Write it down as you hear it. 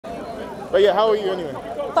But yeah, how are you anyway?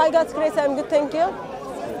 By God's grace, I'm good, thank you.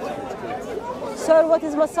 Sir, what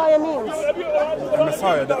is Messiah means? The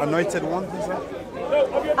Messiah, the anointed one, is that?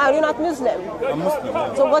 Are you not Muslim? I'm Muslim.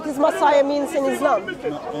 Yeah. So what is Messiah means in Islam?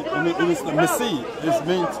 In Islam, Messiah is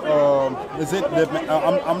meant. Is it?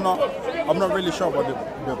 I'm not really sure about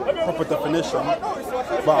the proper definition,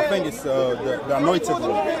 but I think it's the anointed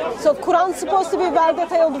one. So Quran is supposed to be well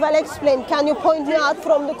detailed, well explained. Can you point me out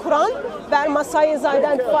from the Quran where Messiah is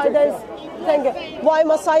identified as? Thank you. Why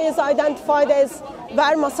Messiah is identified as?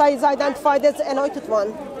 Where Messiah is identified as anointed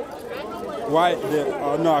one? Why?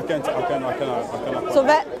 No, I can't. So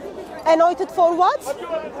anointed for what?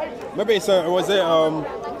 Maybe was it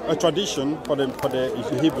a tradition for the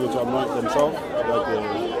Hebrews to anoint themselves, like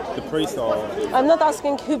the priest or? I'm not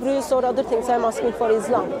asking Hebrews or other things. I'm asking for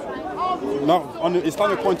Islam. No, on the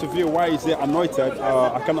Islamic point of view, why is it anointed?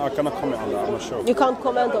 I cannot comment on that. I'm not sure. You can't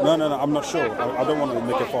comment on. No, I'm not sure. I don't want to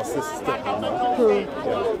make a false statement. No. Yeah.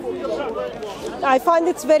 I find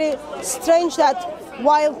it's very strange that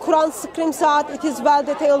while Quran screams out it is well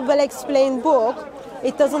detailed, well explained book,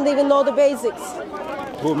 it doesn't even know the basics.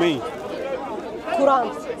 Who, me?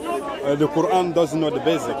 Quran. The Quran doesn't know the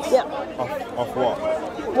basics. Yeah. Of what?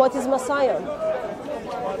 What is Messiah?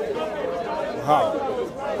 How?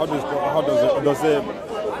 What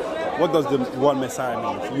does the word Messiah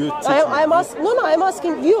mean? I'm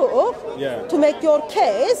asking you to make your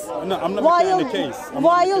case. No, I'm not making the case.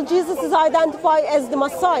 While Jesus is identified as the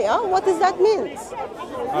Messiah, what does that mean?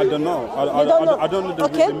 I don't know. I don't know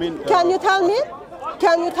the mean. Can you tell me?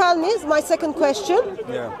 Can you tell me? Is my second question.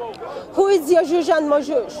 Yeah. Who is Yajuj and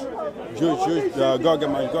Majuj? Gog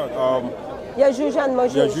and Magog. Yajuj and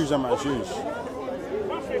Majuj. Yajuj and Majuj.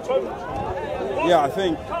 Yeah, I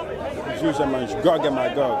think Yajuj and Majuj. Gog and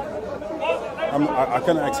Magog. I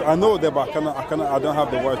cannot. I know that, but I don't have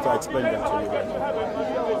the words to explain that to you right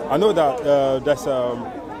now. I know that that's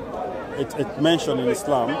it's mentioned in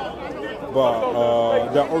Islam, but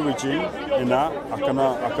the origin in that I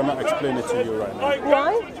cannot explain it to you right now.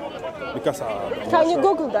 Why? Because can you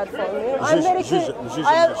Google that for me? I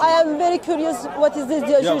am very curious. What is this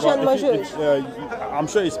Yajuj and Majuj? I'm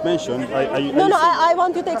sure it's mentioned. I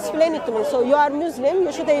want you to explain it to me. So you are Muslim.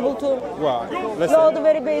 You should be able to know the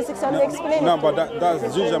very basics and explain it. No, but that's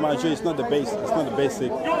Yajuj and Majuj. It's not the basic. It's not the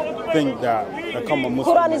basic thing that a common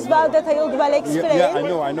Muslim. Quran is well detailed, well explained. Yeah,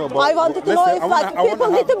 I know. But I wanted to know if people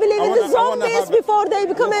need to believe in the zombies before they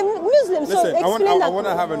become a Muslim. So explain that. I want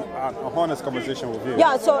to have an honest conversation with you.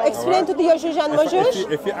 Yeah. So explain to the Yajuj and Majuj.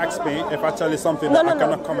 If you ask me, if I tell you something that I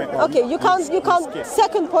cannot comment on. Okay, you can't.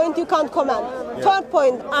 Second point, you can't comment. Yeah. Third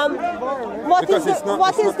point, what is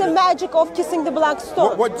the magic of kissing the black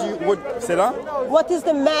stone? What say that? What is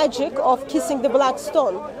the magic of kissing the black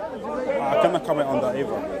stone? I cannot comment on that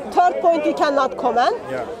either. Third point, you cannot comment.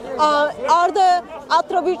 Yeah. Are the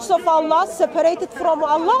attributes of Allah separated from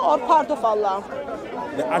Allah or part of Allah?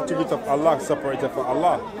 The attributes of Allah separated from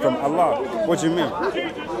Allah. What do you mean?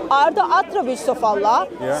 Are the attributes of Allah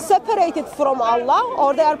separated from Allah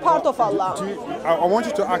or they are part of Allah? I want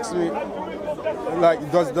you to ask me, like,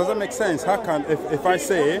 does it make sense? How can, if I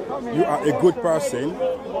say you are a good person,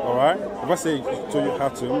 all right? If I say to you,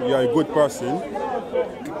 Hatim, you are a good person,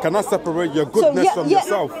 can I separate your goodness from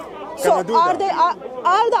yourself? Can I do that?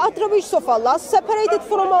 Are the attributes of Allah separated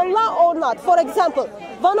from Allah or not? For example,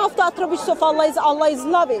 one of the attributes of Allah is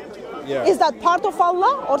loving. Yeah. Is that part of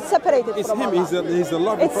Allah or separated from Allah? It's him. He's a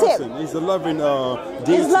loving person. He's a loving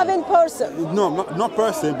deity. He's a loving person. No, not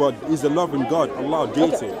person, but he's a loving God, Allah,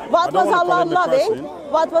 deity. Okay. What was Allah loving?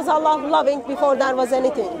 What was Allah loving before there was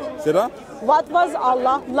anything? Say that? What was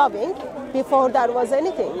Allah loving before there was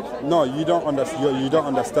anything? No, you don't understand. You don't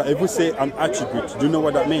understand. If we say an attribute, do you know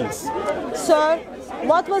what that means? Sir,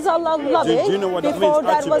 what was Allah loving do you know what that before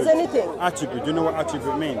means? there was anything? Attribute. Do you know what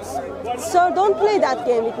attribute means? Sir, don't play that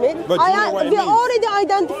game with me. But do you know what it means? We already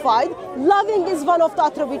identified loving is one of the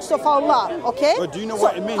attributes of Allah, okay? But do you know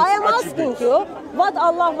what it means? I am asking you what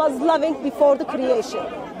Allah was loving before the creation.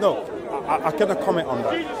 No, I cannot comment on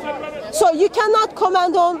that. So you cannot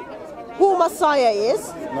comment on who Messiah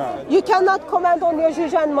is. No. You cannot comment on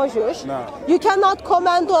Yajuj and Majuj. No. You cannot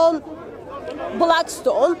comment on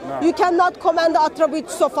Blackstone. No. You cannot comment the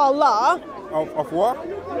attributes of Allah. Of what?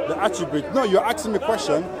 The attribute. No, you're asking me a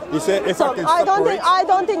question. You say if I can separate. I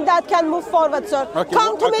don't think that can move forward, sir. Okay,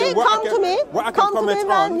 come to me. What I can comment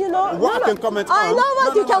on. You know, what I can comment on. I know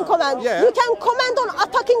what you can comment. Yeah. You can comment on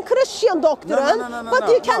attacking Christian doctrine, but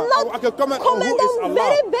you cannot comment on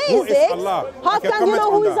very basic. How can you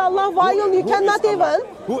know who is Allah while you cannot even?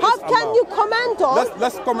 How can you comment on?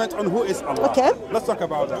 Let's comment on who is Allah. Okay. Let's talk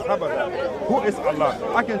about that. How about that? Who is Allah?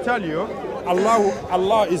 I can tell you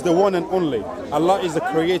Allah is the one and only. Allah is the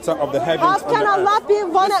creator of the heavens. How can Allah be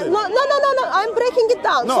one? Listen. No. I'm breaking it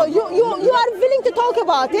down. No. So you are willing to talk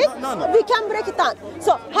about it? No. We can break it down.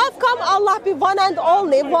 So how come Allah be one and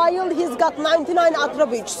only while He's got 99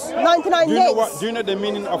 attributes, 99 names? Do you know the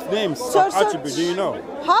meaning of names, Sir, of attributes? Do you know?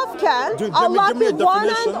 How can Allah give me be a one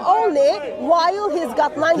definition. and only while He's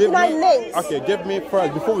got 99 names? Okay, give me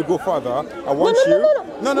first, before we go further, I want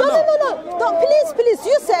No. Please.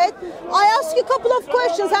 You said, I asked you a couple of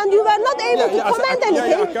questions and you were not able to comment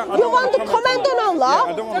anything. You want to comment on Allah.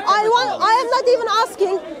 I don't want to comment I am not even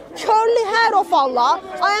asking curly hair of Allah.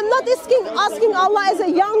 I am not asking Allah as a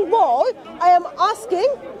young boy. I am asking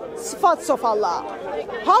sifats of Allah.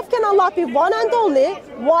 How can Allah be one and only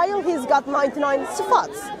while He's got 99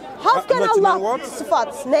 sifats? How can Allah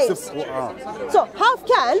sifats, names? So how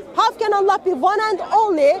can Allah be one and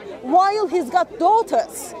only while He's got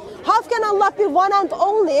daughters? How can Allah be one and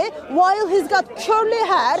only while He's got curly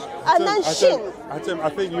hair and then shin? I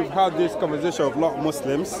think you've had this conversation with a lot of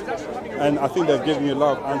Muslims, and I think they've given you a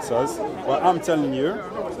lot of answers. But I'm telling you,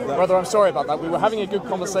 that brother, I'm sorry about that. We were having a good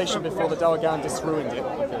conversation before the Dalgandis ruined it.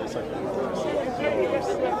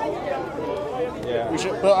 yeah. We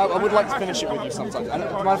should, but I would like to finish it with you sometime. And do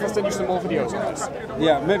you mind if I send you some more videos on this?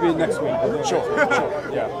 Yeah, maybe next week. Sure.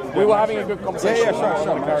 Yeah. We were having a good conversation.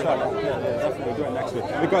 Sure. Definitely do it next week.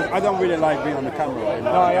 Because I don't really like being on the camera. You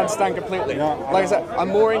know? No, I understand completely. Like I said, I'm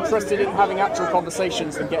more interested in having actual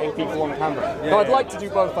conversations than getting people on camera. But I'd like to do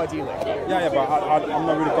both ideally. Yeah, but I'm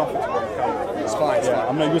not really comfortable on the camera. It's fine.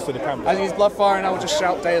 I'm not used to the camera. As he's blood firing, I will just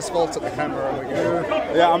shout Deus Vult at the camera and we're good.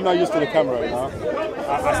 Yeah, I'm not used to the camera, you know.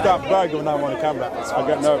 I start bragging when I'm on the camera. I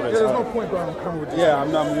get nervous. There's no point going on camera with this. Yeah,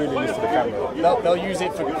 I'm not really used to the camera. They'll use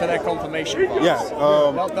it for their confirmation. Yeah.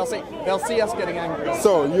 They'll see us getting angry.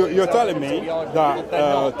 So you're telling me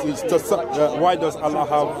that why does Allah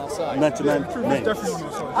have 99 names?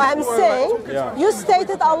 I am saying, you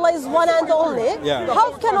stated Allah is one and only. Yeah.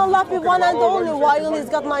 How can Allah be one and only while He's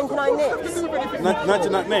got 99 names?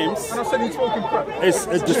 99 names.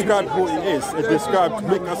 It describes who He is. It describes,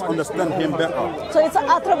 make us understand Him better. So it's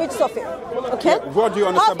attributes of Him. Okay? What do you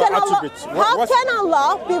understand by attributes? How can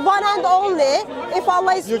Allah be one and only if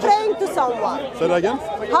Allah is praying to someone? Say that again?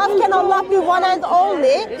 How can Allah be one and only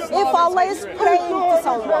if Allah is praying to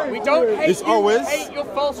someone? We don't hate It's always. hate your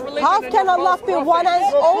false religion. How can Allah be one and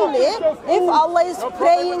only if Allah is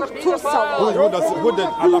praying to someone? Who did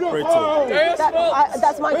Allah pray to?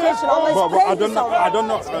 That's my question. Allah is But praying I to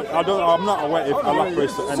someone. I'm not aware if Allah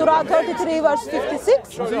prays to anyone. Surah 33 verse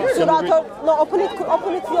 56. Open it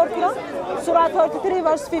your Quran. Surah 33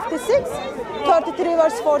 verse 56. 33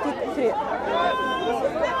 verse 43.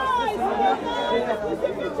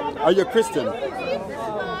 Are you a Christian?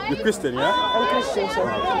 You're Christian, yeah? I'm Christian, sir.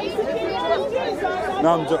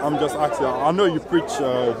 No, I'm just asking. I know you preach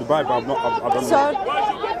the Bible. I don't Sir,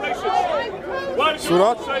 know.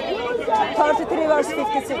 Surah? 33 verse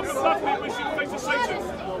 56.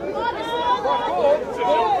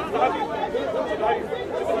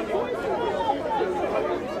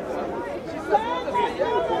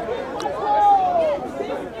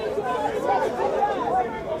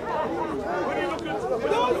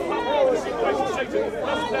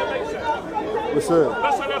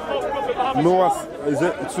 Noah, is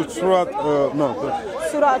it? It's Surah, no.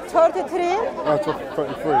 Surah 33.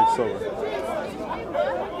 33, sorry.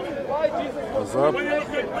 Azab.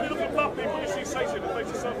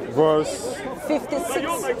 Verse 56.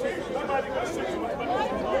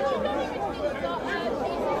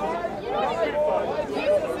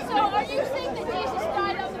 So are you saying that Jesus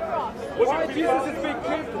died on the cross? Why Jesus is being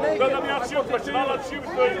killed? Well, let me ask you a question. I'll answer you.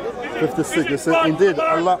 56, it says, indeed,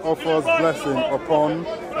 Allah offers blessing upon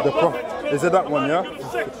the Prophet. Is it that one, yeah?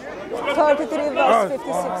 33 verse 56.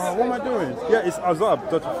 What am I doing? Yeah, it's Azab,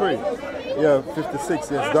 33. Yeah, 56,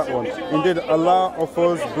 yes, that one. Indeed, Allah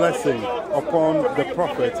offers blessing upon the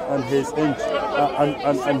Prophet and his angels.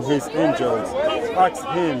 Ask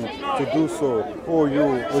him to do so, O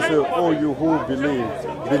you who believe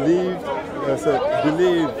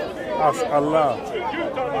ask Allah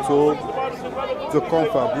to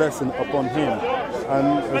confer blessing upon him,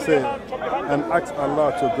 and ask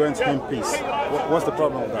Allah to grant him peace. What's the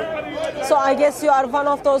problem with that? So I guess you are one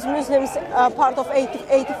of those Muslims, part of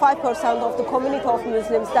 85% of the community of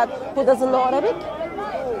Muslims who doesn't know Arabic?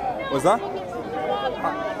 What's that?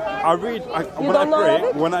 I read.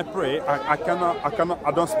 When I pray, I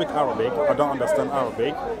don't speak Arabic. I don't understand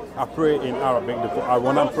Arabic. I pray in Arabic.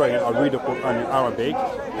 When I'm praying, I read the Quran in Arabic.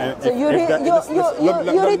 And so you read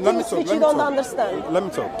things which you don't understand. Let me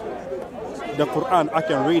talk. the Quran I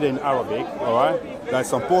can read in Arabic, all right? There's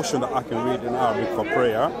some portion that I can read in Arabic for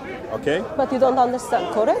prayer, okay? But you don't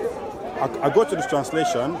understand, correct? I go to this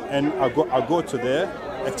translation and I go to the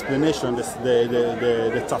explanation,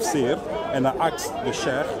 the tafsir, and I ask the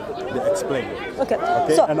sheikh to explain. Okay.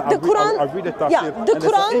 So and the Quran, I read the tafsir. yeah, the and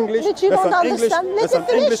Quran, English, which you don't understand. There's an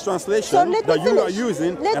English translation that you are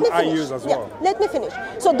using and I use as well. Yeah, let me finish.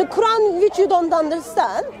 So the Quran, which you don't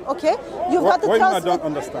understand, okay? You've got the I don't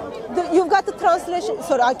understand. You've got the translation.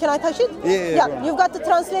 Sorry, can I touch it? Yeah. You've got the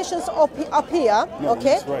translations up here, No,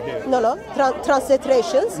 okay? it's right here. No,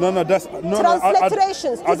 transliterations. No, that's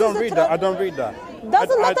Transliterations. I don't read that. I don't read that.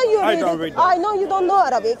 Doesn't matter you I read don't it. read that. I know you don't know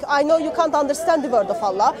Arabic. I know you can't understand the word of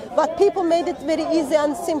Allah. But people made it very easy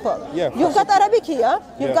and simple. Yeah, You've got Arabic here.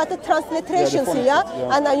 You've Yeah. got the transliterations phonics, here,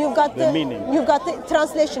 yeah. and then you've got The meaning. You've got the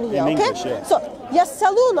translation here. In Okay. English, yeah. So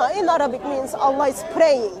yasaluna in Arabic means Allah is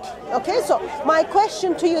praying. Okay. So my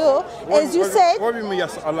question to you, as you said. What do you mean?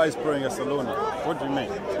 Yes, Allah is praying Yasaluna. What do you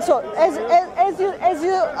mean? So as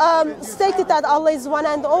you stated that Allah is one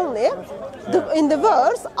and only. In the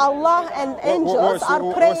verse, Allah and angels are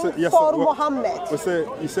praying for Muhammad. You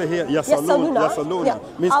say here, Yasaluna Yeah.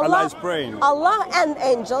 means Allah is praying. Allah and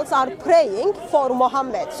angels are praying for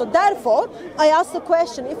Muhammad. So therefore, I ask the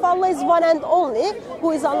question: if Allah is one and only, who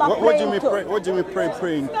is Allah What do praying you mean to? What do you mean praying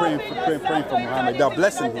for Muhammad? They're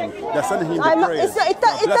blessing him. They're sending him the prayers.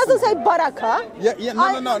 It doesn't say barakah. Yeah,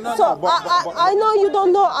 no. So I know you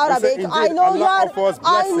don't know Arabic. Indeed, I know you Allah are. offers I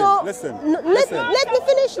blessing. know. Listen. Let me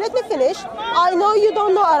finish. Let me finish. I know you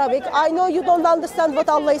don't know Arabic. I know you don't understand what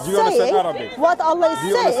Allah is Do you understand saying. Arabic? What Allah is Do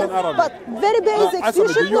you saying. understand Arabic? But very basic. answer You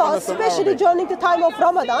me, should do you know, understand especially Arabic? during the time of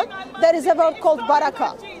Ramadan, there is a word called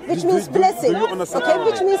barakah, which means blessing. do you understand Okay,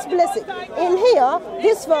 Arabic? which means blessing. In here,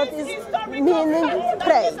 this word is meaning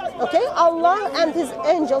pray. Okay, Allah and His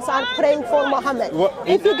angels are praying for Muhammad.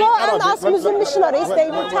 If you go and ask Muslim missionaries, they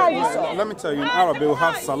will tell you so. Let me tell you, in Arabic we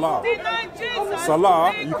have Salah.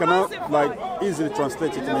 Salah, you cannot easily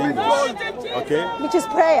translate it in English. Okay? Which is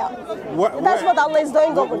prayer. That's what Allah is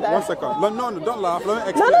doing over there. One second. No, don't laugh. Let me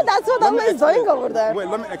explain. No, that's what Allah is doing over there. Wait,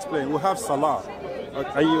 let me explain. We have Salah.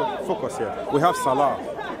 Are you focused here? We have Salah.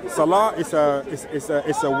 Salah is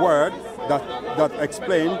a word that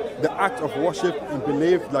explains the act of worship and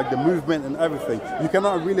belief, like the movement and everything. You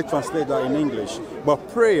cannot really translate that in English. But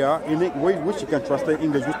prayer, which you can translate in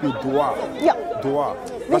English, which means dua. Yeah. Dua.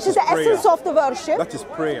 Which is the essence of the worship. That is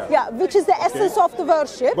prayer. Yeah, which is the essence of the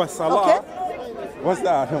worship. But Salah, okay? What's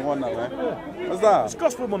that? I don't want that, man. What's that? It's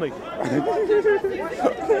gospel money.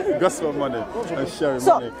 Gospel money and sharing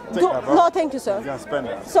So, money. Take that, bro. no, thank you, sir. You can spend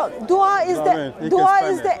that. So, dua is No, the man, you dua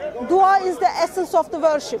can is spend dua is the essence of the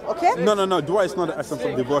worship. Okay. No. Dua is not the essence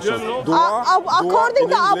of devotion. According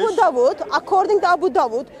to Abu English,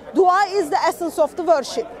 Dawud, dua is the essence of the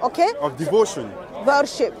worship. Okay. of devotion,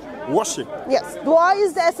 Worship. worship. Yes. Dua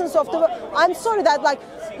is the essence of the. I'm sorry that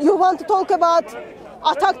you want to talk about.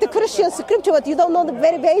 Attack the Christian scripture, but you don't know the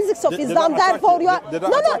very basics of Islam. Therefore, you are Did I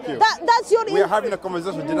attack you? That's your. We are having a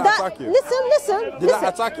conversation. Did I attack you? Listen. I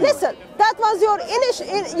attack you? Listen. That was your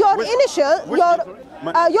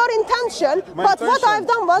intention. But what I've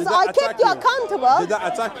done was I kept you accountable. Did I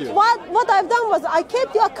attack you? What I've done was I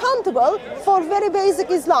kept you accountable for very basic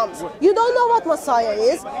Islam. You don't know what Messiah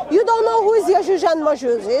is. You don't know who is Yajuj and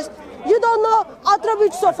Majuj is. You don't know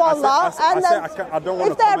attributes of Allah, and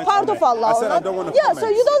if they are part of Allah. I said I don't want to yeah, comment. so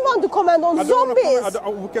you don't want to comment on zombies.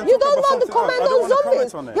 You don't want to comment on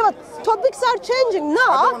zombies. Yeah, but topics are changing now.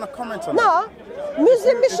 I don't want to comment on now,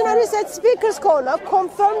 Muslim missionaries at Speaker's Corner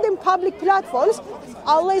confirmed in public platforms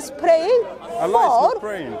Allah is praying Allah is for. not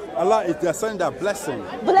praying. Allah is they're sending that blessing.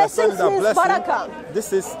 Blessings means barakah.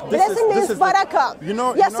 Blessing means barakah.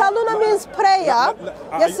 Yasaluna means prayer.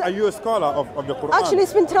 Are you a scholar of the Quran? Actually,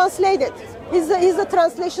 it's been translated. Is the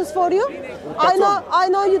translations for you? I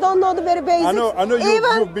know you don't know the very basics. I know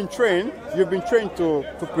you've been trained. You've been trained to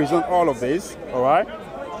present all of this. All right.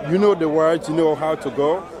 You know the words. You know how to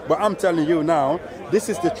go. But I'm telling you now, this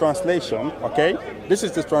is the translation. Okay. This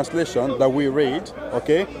is the translation that we read.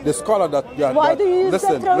 Okay. The scholar that. Why do you use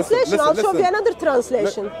that translation? I'll show you another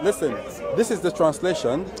translation. Listen. This is the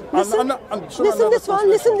translation. Listen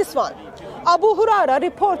this one. Abu Huraira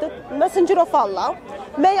reported, Messenger of Allah,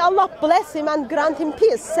 may Allah bless him and grant him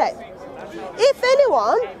peace, said, if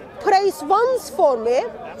anyone prays once for me,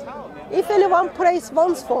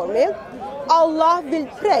 Allah will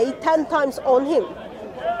pray 10 times on him.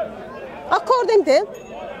 According to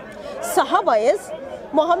Sahabas,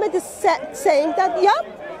 Muhammad is saying that,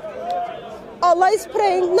 Allah is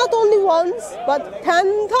praying not only once, but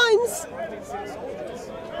 10 times.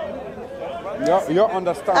 Your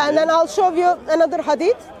understanding. And then I'll show you another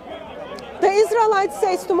hadith. The Israelites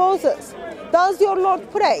says to Moses, does your Lord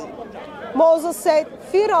pray? Moses said,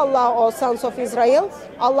 fear Allah, O sons of Israel.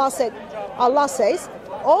 Allah says,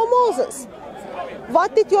 O Moses,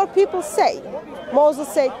 what did your people say? Moses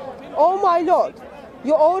said, oh my Lord,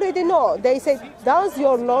 you already know. They said, does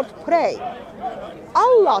your Lord pray?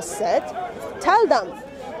 Allah said, tell them,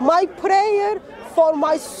 my prayer for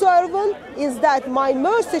my servant is that my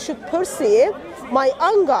mercy should perceive my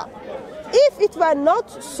anger. If it were not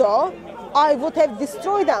so, I would have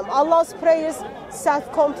destroyed them. Allah's prayer is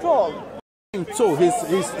self-control. So he's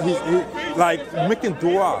like making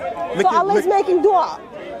dua. So Allah is making dua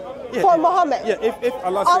for Muhammad. Yeah, if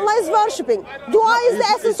Allah is worshipping. Dua is the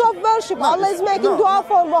essence of worship. Allah is making dua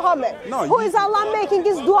for Muhammad. Who is Allah making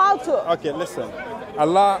his dua to? Okay, listen.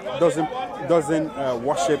 Allah doesn't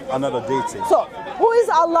worship another deity. So who is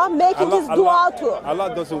Allah making his dua to?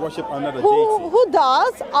 Allah doesn't worship another deity. Who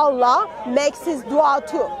does Allah makes his dua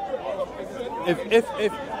to?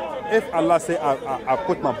 If Allah say I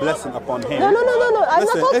put my blessing upon him. No. I'm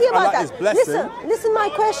not talking about that. Blessing, listen my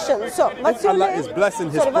question. So what's your name? Allah is blessing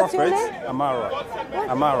his prophets. Amaro.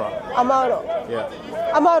 Yeah.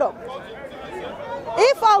 Amaro.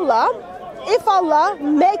 If Allah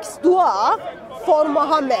makes dua for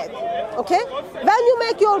Muhammad, okay? When you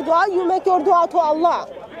make your dua to Allah.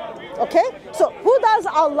 Okay? So who does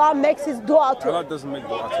Allah makes his dua to? Allah doesn't make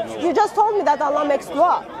dua to no one. You just told me that Allah makes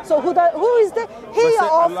dua. So who is the heir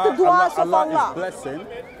of the duas of Allah? Allah is blessing.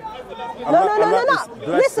 No.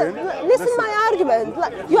 Listen my argument.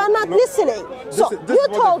 You are not listening. So you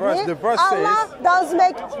told me Allah does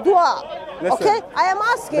make dua. Okay? I am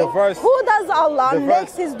asking, who does Allah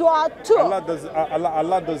makes his dua to?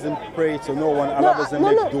 Allah doesn't pray to no one. Allah doesn't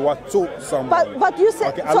make dua to someone. But you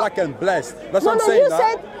said... Okay, Allah can bless. That's what I'm saying. You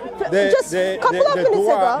said... Just a couple of minutes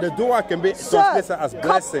ago, the dua can be translated as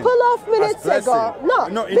blessing. Couple of minutes ago. No,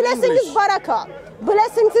 blessing is barakah.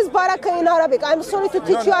 Blessings is barakah in Arabic. I'm sorry to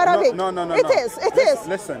teach you Arabic. No. It is.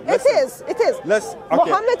 Listen. It is.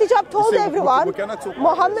 Muhammad Hijab told everyone.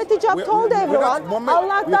 Muhammad Hijab told everyone.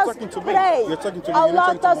 Allah does pray. You're talking to me.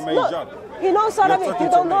 Allah does not. He knows Arabic. You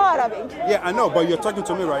don't know Arabic. Yeah, I know, but you're talking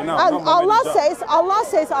to me right now. And Allah says Allah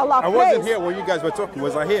prays. I wasn't here when you guys were talking.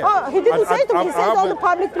 Was I here? Oh, he didn't say to me. He said on the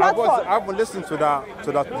public platform. I haven't listened to that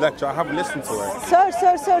lecture. I haven't listened to it. Sir.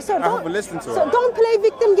 I haven't listened to it. So don't play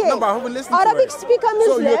victim game. No, but I haven't listened to it. Arabic speaker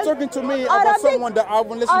Muslim. So you're talking to me about someone that I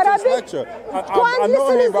haven't listened to his lecture. I know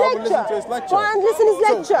him, but I haven't listened to his lecture. Go and listen to his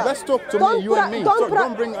lecture. So let's talk to me, you and me. Don't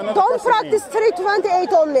bring another person in. Don't practice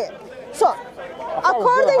 328 on me. So,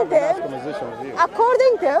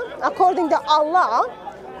 according to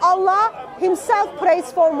Allah himself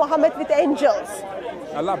prays for Muhammad with angels.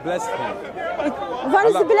 Allah blessed him. Where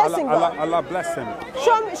is the blessing? Allah blessed him.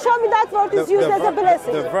 Show me that word is used as a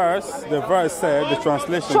blessing. The verse said, the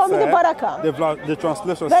translation show me the barakah. The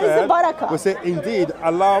translation Where said, is the barakah? We say, indeed,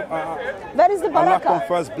 Allah, where is the barakah? Allah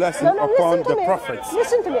confers blessing upon the prophets.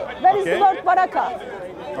 Listen to me. Where is the word barakah?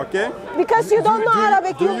 Okay? Because you don't know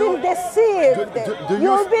Arabic, you've been deceived.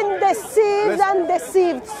 You've been deceived and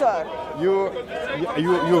deceived, sir.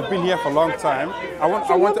 You've been here for a long time.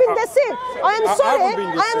 You've been deceived. I am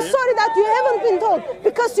sorry that you haven't been told.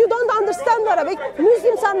 Because you don't understand Arabic,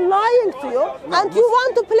 Muslims are lying to you, and you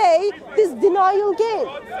want to play this denial game.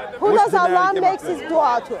 Who does Allah makes his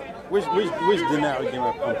dua to? Which denial game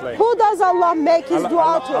I'm playing? Who does Allah make his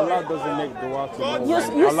dua to? Allah doesn't make dua to no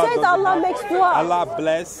one. You said Allah makes dua. Allah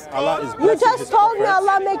bless. Allah is blessing. You just told me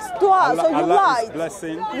Allah makes dua, so you lied. Is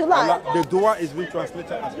blessing. You lied. The dua is being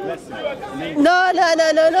translated as blessing. No.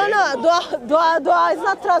 Dua is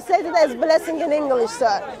not translated as blessing in English,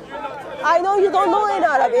 sir. I know you don't know in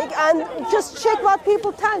Arabic, and just check what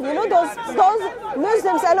people tell you. You know, those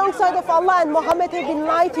Muslims alongside of Allah and Muhammad have been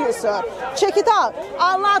lied to you, sir. Check it out.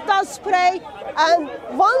 Allah does pray, and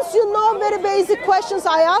once you know very basic questions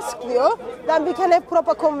I asked you, then we can have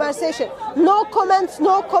proper conversation. No comments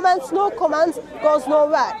goes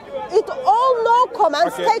nowhere. It all no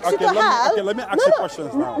comments takes you to hell. Let me ask you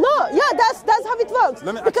questions now. No, yeah, that's how it works.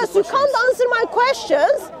 Because you can't answer my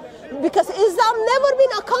questions. Because Islam never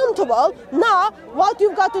been accountable. Now, what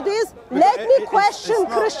you've got to do is let me question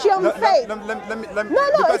Christian faith. No,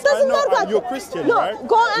 it doesn't work like that. You're Christian, no, right?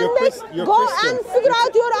 Go and figure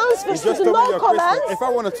out your answers to no comments. If I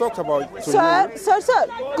want to talk about sir,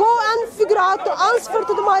 go and figure out the answer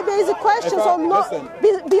to my basic questions on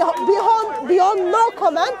beyond no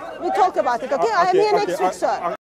comment. We talk about it. Okay, I am here next week, sir.